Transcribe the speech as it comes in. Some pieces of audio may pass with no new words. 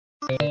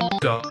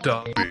The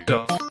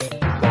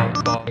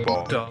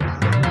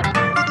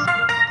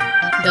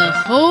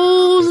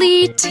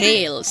Holy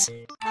Tales.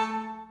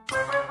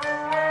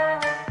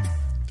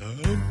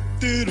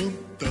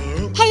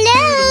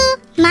 Hello,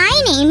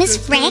 my name is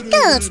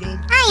Freckles.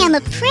 I am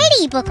a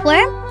pretty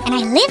bookworm and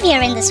I live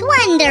here in this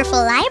wonderful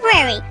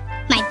library.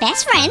 My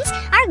best friends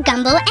are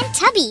Gumbo and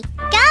Tubby.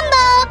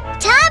 Gumbo!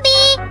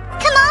 Tubby!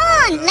 Come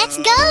on, let's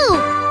go!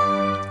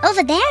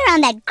 Over there on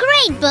that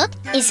great book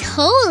is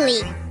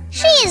Holy.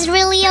 She is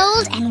really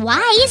old and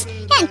wise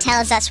and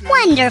tells us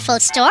wonderful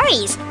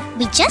stories.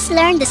 We just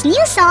learned this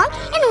new song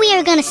and we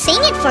are gonna sing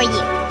it for you.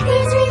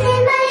 There's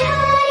within my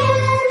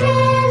heart a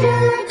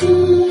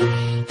melody.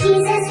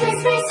 Jesus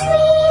whispers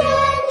sweet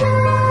and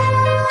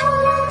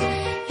low.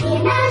 Fear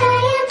not,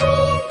 I am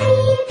with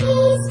thee.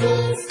 Peace be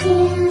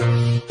still.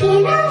 Fear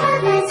not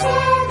what I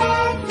said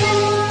that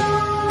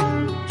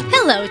flow.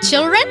 Hello,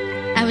 children.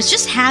 I was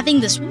just having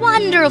this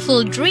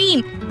wonderful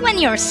dream when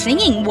your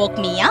singing woke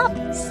me up.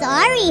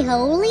 Sorry,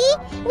 Holy.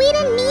 We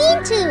didn't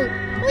mean to.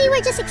 We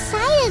were just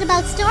excited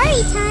about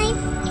story time.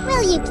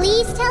 Will you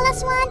please tell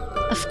us one?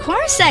 Of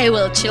course I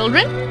will,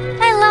 children.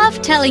 I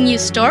love telling you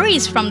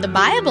stories from the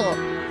Bible.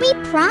 We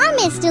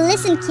promise to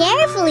listen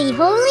carefully,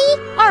 Holy.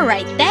 All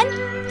right then.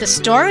 The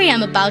story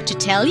I'm about to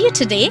tell you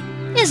today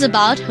is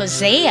about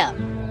Hosea.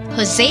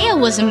 Hosea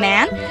was a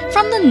man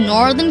from the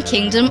northern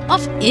kingdom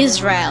of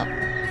Israel.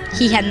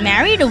 He had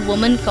married a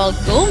woman called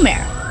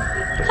Gomer.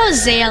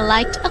 Hosea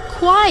liked a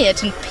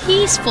quiet and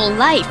peaceful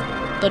life,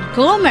 but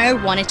Gomer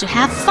wanted to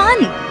have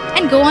fun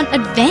and go on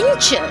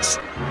adventures.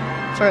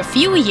 For a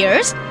few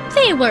years,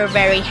 they were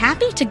very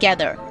happy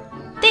together.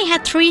 They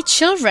had 3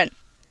 children.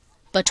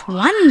 But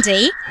one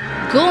day,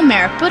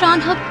 Gomer put on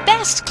her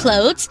best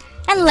clothes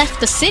and left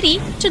the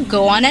city to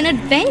go on an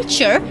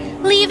adventure,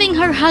 leaving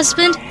her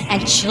husband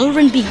and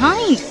children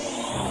behind.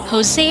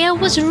 Hosea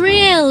was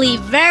really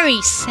very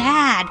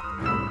sad.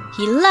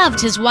 He loved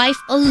his wife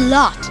a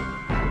lot.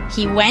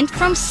 He went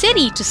from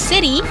city to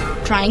city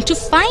trying to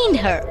find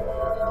her.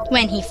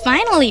 When he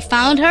finally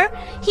found her,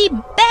 he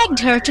begged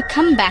her to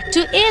come back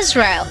to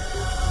Israel.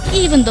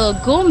 Even though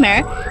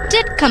Gomer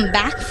did come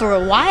back for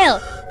a while,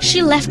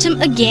 she left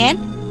him again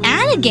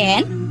and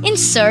again in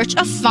search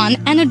of fun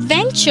and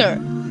adventure.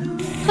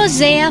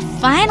 Hosea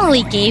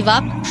finally gave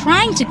up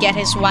trying to get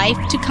his wife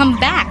to come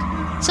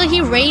back, so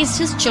he raised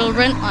his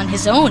children on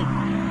his own.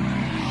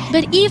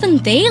 But even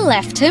they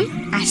left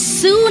him as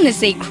soon as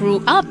they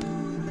grew up.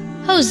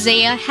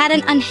 Hosea had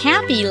an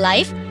unhappy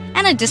life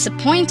and a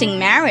disappointing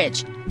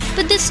marriage,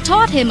 but this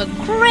taught him a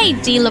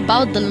great deal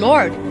about the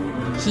Lord.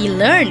 He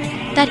learned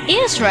that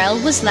Israel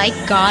was like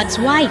God's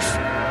wife,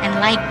 and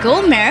like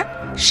Gomer,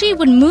 she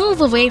would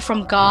move away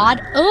from God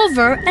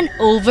over and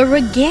over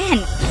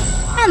again.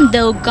 And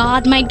though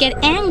God might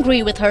get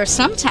angry with her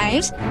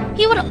sometimes,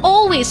 he would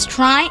always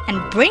try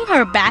and bring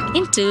her back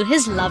into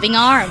his loving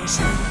arms.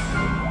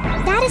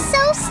 That is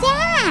so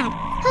sad.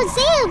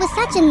 Hosea was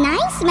such a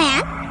nice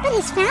man, but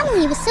his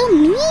family was so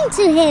mean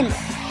to him.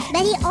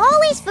 But he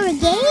always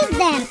forgave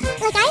them,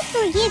 like I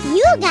forgive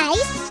you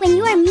guys when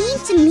you are mean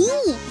to me.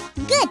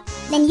 Good,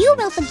 then you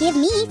will forgive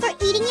me for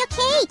eating your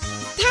cake.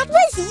 That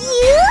was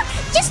you?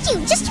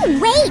 Just you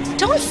wait.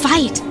 Don't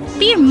fight.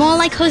 Be more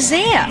like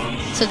Hosea.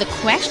 So the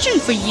question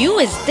for you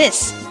is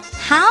this.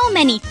 How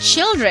many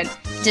children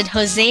did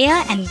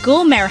Hosea and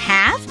Gomer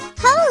have?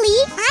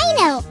 Holy, I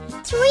know.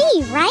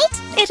 3, right?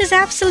 It is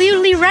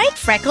absolutely right,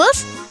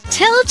 Freckles.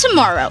 Till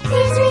tomorrow.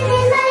 There's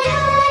within my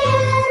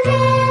heart a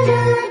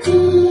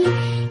melody.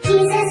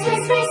 Jesus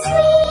whispers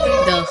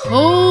sweet. The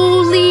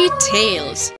Holy Tales.